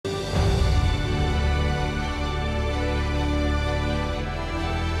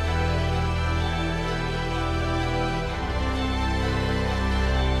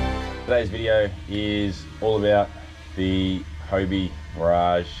Today's video is all about the Hobie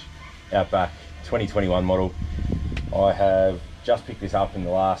Mirage Outback 2021 model. I have just picked this up in the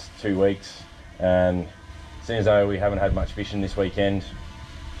last 2 weeks, and seeing as though we haven't had much fishing this weekend,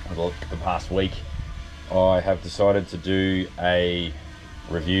 or the past week, I have decided to do a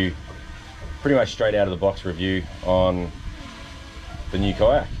review, pretty much straight out of the box review on the new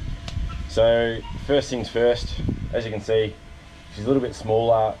kayak. So first things first, as you can see, she's a little bit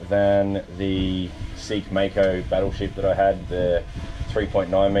smaller than the Seek Mako battleship that I had, the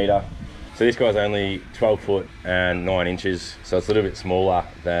 3.9 meter. So this guy's only 12 foot and 9 inches, so it's a little bit smaller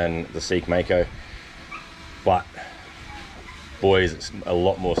than the Seek Mako, but boys, it's a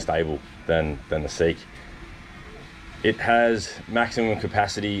lot more stable than the Seek. It has maximum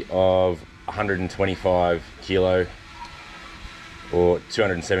capacity of 125 kilo or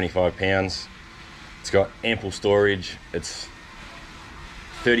 275 pounds. It's got ample storage. It's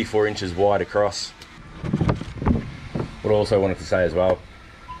 34 inches wide across. What I also wanted to say as well,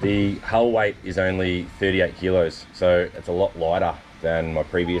 the hull weight is only 38 kilos, so it's a lot lighter than my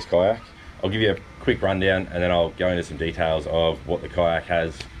previous kayak. I'll give you a quick rundown and then I'll go into some details of what the kayak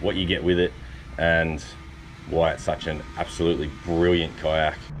has, what you get with it, and why it's such an absolutely brilliant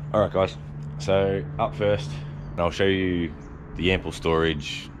kayak. Alright guys, so up first, I'll show you the ample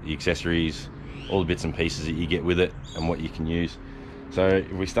storage, the accessories, all the bits and pieces that you get with it and what you can use. So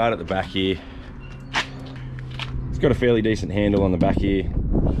if we start at the back here, it's got a fairly decent handle on the back here,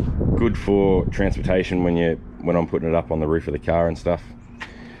 good for transportation when I'm putting it up on the roof of the car and stuff.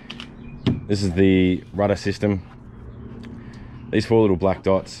 This is the rudder system. These 4 little black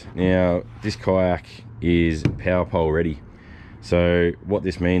dots. Now this kayak is power pole ready, so what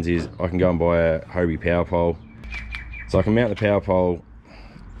this means is I can go and buy a Hobie power pole. So I can mount the power pole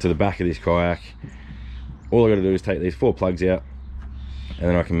to the back of this kayak. All I got to do is take these 4 plugs out, and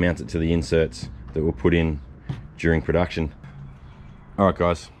then I can mount it to the inserts that we'll put in during production. Alright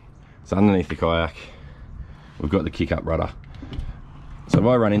guys, so underneath the kayak we've got the Kick-Up Rudder. So if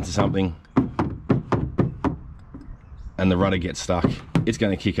I run into something and the rudder gets stuck, it's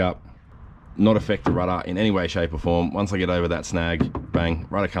going to kick up, not affect the rudder in any way, shape or form. Once I get over that snag, bang,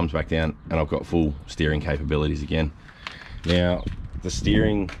 rudder comes back down and I've got full steering capabilities again. Now the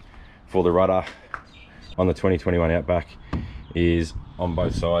steering for the rudder on the 2021 Outback is on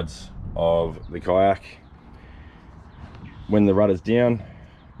both sides of the kayak. When the rudder's down,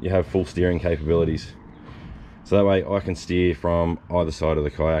 you have full steering capabilities, so that way I can steer from either side of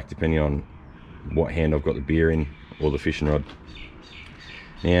the kayak depending on what hand I've got the beer in or the fishing rod.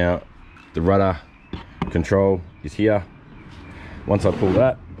 Now the rudder control is here. Once I pull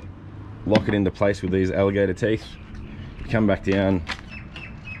that, lock it into place with these alligator teeth, come back down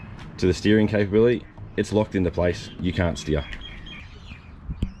to the steering capability, it's locked into place, you can't steer.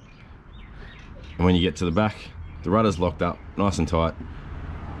 And when you get to the back, the rudder's locked up nice and tight,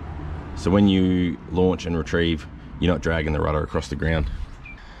 so when you launch and retrieve, you're not dragging the rudder across the ground.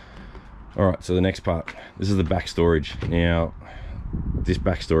 Alright, so the next part, this is the back storage. Now this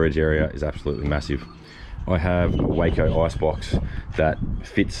back storage area is absolutely massive. I have a Waco ice box that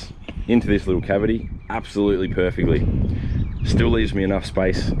fits into this little cavity absolutely perfectly. Still leaves me enough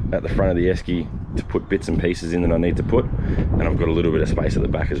space at the front of the esky to put bits and pieces in that I need to put, and I've got a little bit of space at the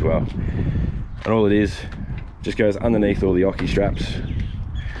back as well. And all it is, just goes underneath all the ocky straps.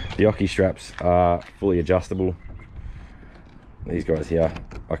 The ocky straps are fully adjustable. These guys here,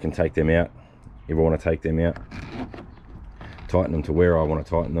 I can take them out if I want to take them out, tighten them to where I want to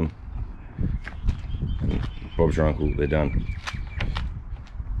tighten them, and Bob's your uncle, they're done.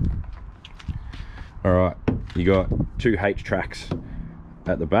 Alright, you got 2 H tracks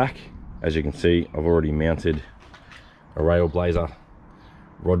at the back. As you can see, I've already mounted a rail blazer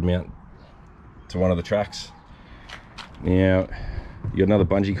rod mount to one of the tracks. Now you got another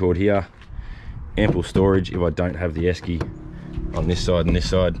bungee cord here, ample storage if I don't have the esky on this side and this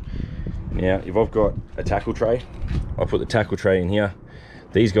side. Now if I've got a tackle tray, I'll put the tackle tray in here.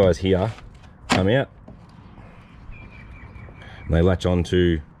 These guys here come out and they latch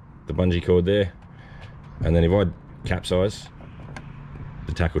onto the bungee cord there, and then if I capsize,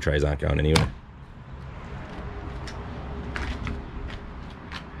 the tackle trays aren't going anywhere.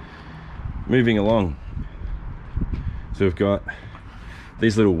 Moving along, so we've got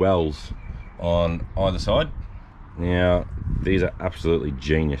these little wells on either side. Now these are absolutely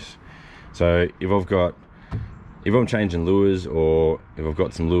genius. So if I'm changing lures, or if I've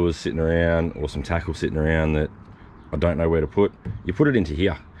got some lures sitting around or some tackle sitting around that I don't know where to put, you put it into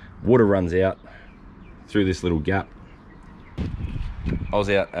here. Water runs out through this little gap. I was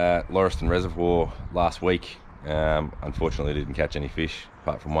out at Lauriston Reservoir last week. Unfortunately didn't catch any fish.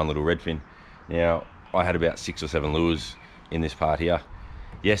 apart from one little redfin. Now, I had about 6 or 7 lures in this part here.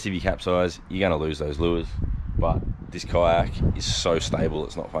 Yes, if you capsize, you're going to lose those lures, but this kayak is so stable,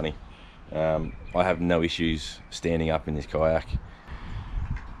 it's not funny. I have no issues standing up in this kayak.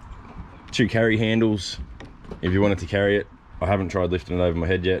 2 carry handles if you wanted to carry it. I haven't tried lifting it over my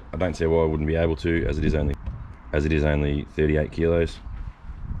head yet. I don't see why I wouldn't be able to, as it is only 38 kilos.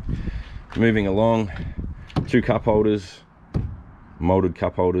 Moving along, 2 cup holders, molded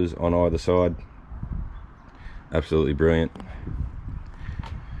cup holders on either side. Absolutely brilliant.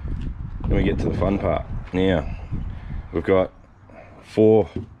 Then we get to the fun part. Now, we've got 4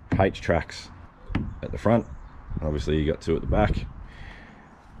 H-tracks at the front. Obviously you got 2 at the back.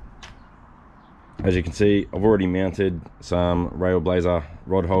 As you can see, I've already mounted some Railblazer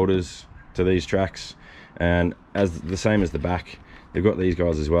rod holders to these tracks, and as the same as the back, they've got these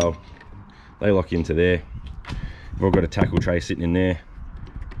guys as well. They lock into there. I've got a tackle tray sitting in there.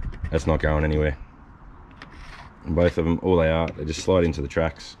 That's not going anywhere. And both of them, all they are, they just slide into the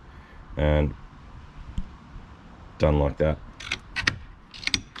tracks and done like that.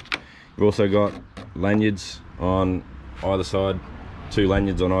 You've also got lanyards on either side, 2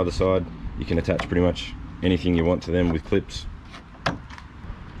 lanyards on either side. You can attach pretty much anything you want to them with clips.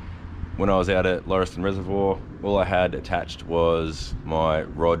 When I was out at Lauriston Reservoir, all I had attached was my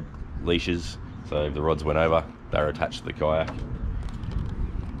rod leashes. So if the rods went over, they were attached to the kayak.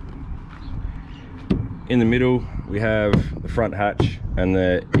 In the middle, we have the front hatch and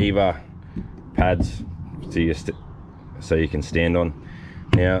the EVA pads so you can stand on.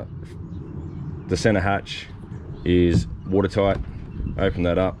 Now, the center hatch is watertight. Open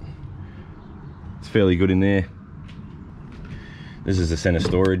that up. It's fairly good in there. This is the center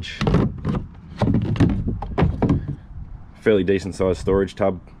storage. Fairly decent sized storage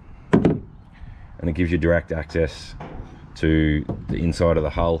tub. And it gives you direct access to the inside of the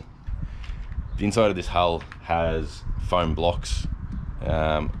hull. The inside of this hull has foam blocks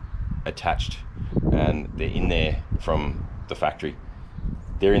attached, and they're in there from the factory.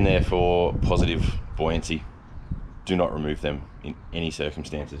 They're in there for positive buoyancy. Do not remove them in any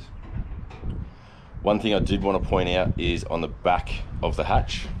circumstances. One thing I did want to point out is on the back of the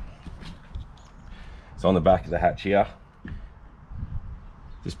hatch. So on the back of the hatch here,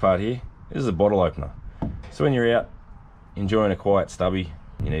 this part here, this is a bottle opener. So when you're out enjoying a quiet stubby,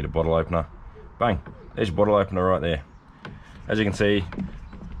 you need a bottle opener. Bang, there's your bottle opener right there. As you can see,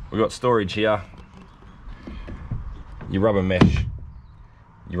 we've got storage here. Your rubber mesh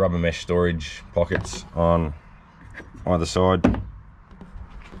storage pockets on either side.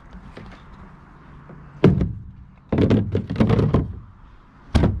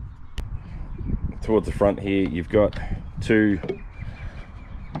 Towards the front here, you've got 2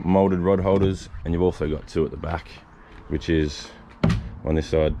 molded rod holders, and you've also got 2 at the back, which is on this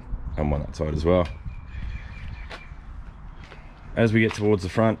side and one that side as well. As we get towards the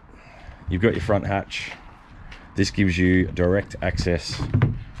front, you've got your front hatch. This gives you direct access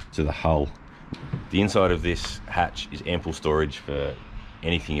to the hull. The inside of this hatch is ample storage for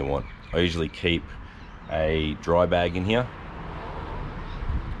anything you want. I usually keep a dry bag in here,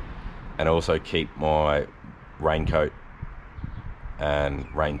 and I also keep my raincoat and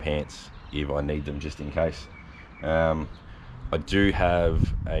rain pants if I need them, just in case. I do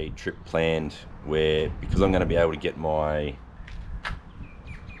have a trip planned where, because I'm going to be able to get my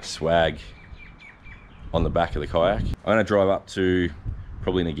swag on the back of the kayak, I'm going to drive up to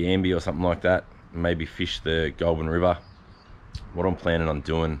probably Ngambia or something like that, maybe fish the Goulburn River. What I'm planning on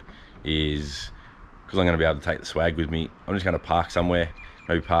doing is, because I'm going to be able to take the swag with me, I'm just going to park somewhere,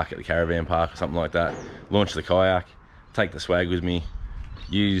 maybe park at the caravan park or something like that, launch the kayak, take the swag with me,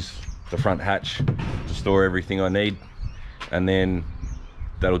 use the front hatch to store everything I need, and then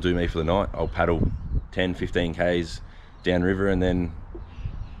that'll do me for the night. I'll paddle 10-15 k's downriver and then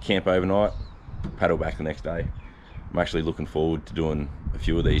camp overnight, paddle back the next day. I'm actually looking forward to doing a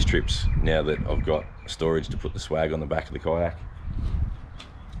few of these trips now that I've got storage to put the swag on the back of the kayak.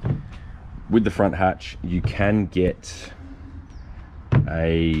 With the front hatch, you can get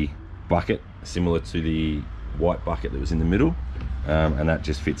a bucket similar to the white bucket that was in the middle, and that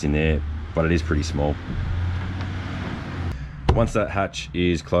just fits in there, but it is pretty small. Once that hatch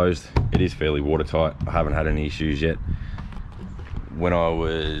is closed, it is fairly watertight. I haven't had any issues yet. When I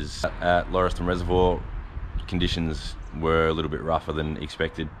was at Lauriston Reservoir, conditions were a little bit rougher than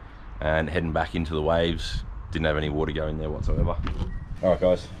expected, and heading back into the waves, didn't have any water going there whatsoever. All right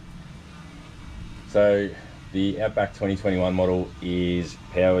guys, so the Outback 2021 model is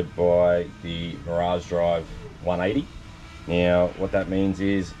powered by the MirageDrive 180. Now what that means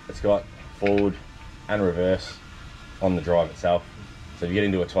is it's got forward and reverse on the drive itself. So if you get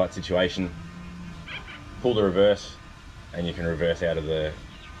into a tight situation, pull the reverse and you can reverse out of the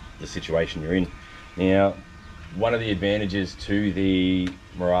situation you're in. Now, one of the advantages to the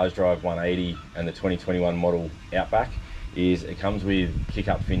MirageDrive 180 and the 2021 model Outback is it comes with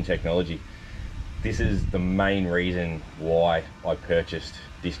Kick-Up fin technology. This is the main reason why I purchased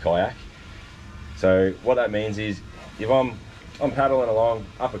this kayak. So what that means is, if I'm paddling along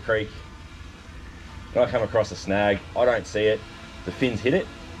up a creek and I come across a snag, I don't see it, the fins hit it,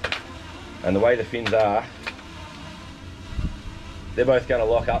 and the way the fins are, they're both going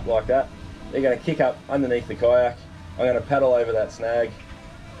to lock up like that. They're going to kick up underneath the kayak. I'm going to paddle over that snag.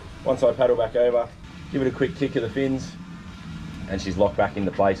 Once I paddle back over, give it a quick kick of the fins, and she's locked back into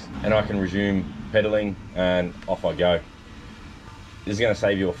place, and I can resume pedaling and off I go. This is going to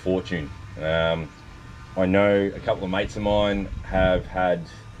save you a fortune. I know a couple of mates of mine have had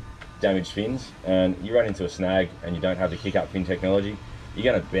damaged fins, and you run into a snag and you don't have the Kick-Up fin technology, you're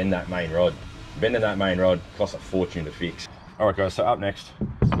going to bend that main rod. Bending that main rod costs a fortune to fix. Alright guys, so up next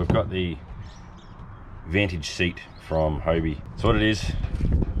we've got the Vantage seat from Hobie. So what it is,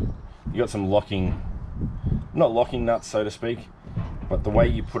 you got some locking, not locking nuts so to speak, but the way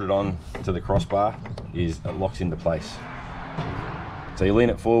you put it on to the crossbar is it locks into place. So you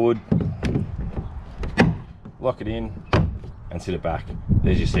lean it forward, lock it in, and sit it back.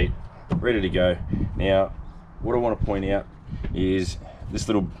 There's your seat, ready to go. Now, what I want to point out is this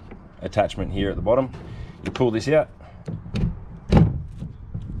little attachment here at the bottom. You pull this out,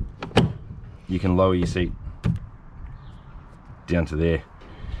 you can lower your seat down to there.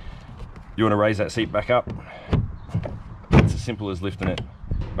 You want to raise that seat back up, it's as simple as lifting it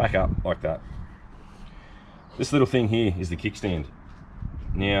back up like that. This little thing here is the kickstand.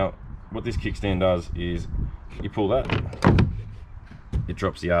 Now, what this kickstand does is you pull that, it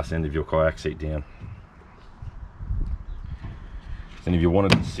drops the arse end of your kayak seat down. Then if you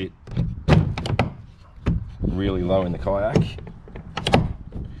wanted to sit really low in the kayak,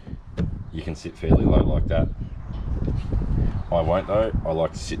 you can sit fairly low like that. I won't though, I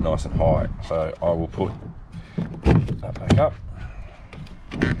like to sit nice and high, so I will put that back up.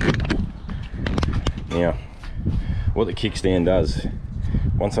 Now, what the kickstand does,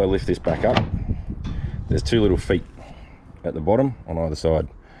 once I lift this back up, there's two little feet at the bottom on either side.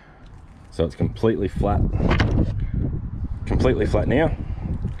 So it's completely flat now.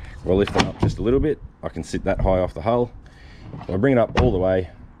 If I lift it up just a little bit, I can sit that high off the hull. If I bring it up all the way,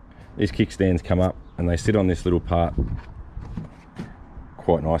 these kickstands come up and they sit on this little part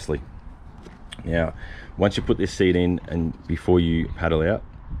quite nicely. Now, once you put this seat in and before you paddle out,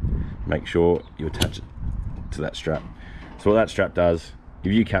 make sure you attach it to that strap. So what that strap does,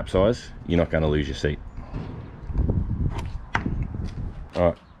 if you capsize, you're not going to lose your seat.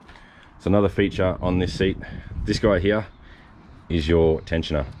 Alright, so another feature on this seat, this guy here is your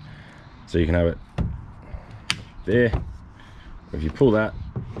tensioner. So you can have it there. If you pull that,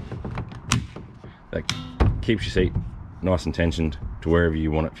 that keeps your seat nice and tensioned to wherever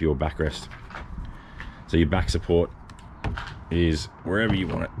you want it for your backrest. So your back support is wherever you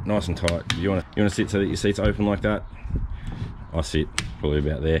want it, nice and tight. If you want to sit so that your seat's open like that, I sit probably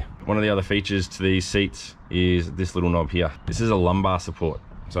about there. One of the other features to these seats is this little knob here. This is a lumbar support.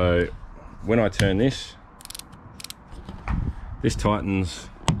 So when I turn this, this tightens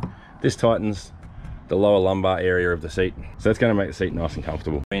the lower lumbar area of the seat. So that's going to make the seat nice and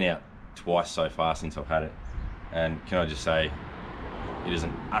comfortable. Been out twice so far since I've had it, and can I just say, it is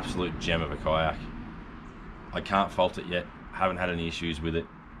an absolute gem of a kayak. I can't fault it yet, haven't had any issues with it.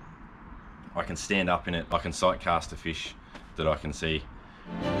 I can stand up in it, I can sight cast a fish that I can see.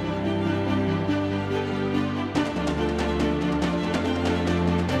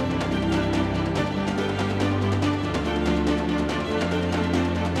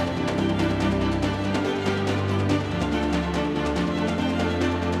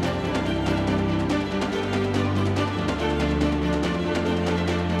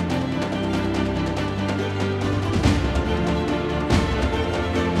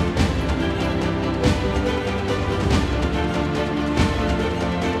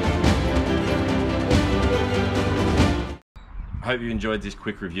 I hope you enjoyed this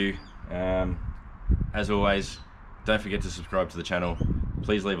quick review. As always, don't forget to subscribe to the channel.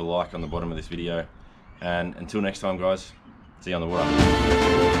 Please leave a like on the bottom of this video. And until next time guys, see you on the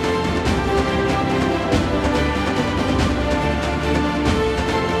water.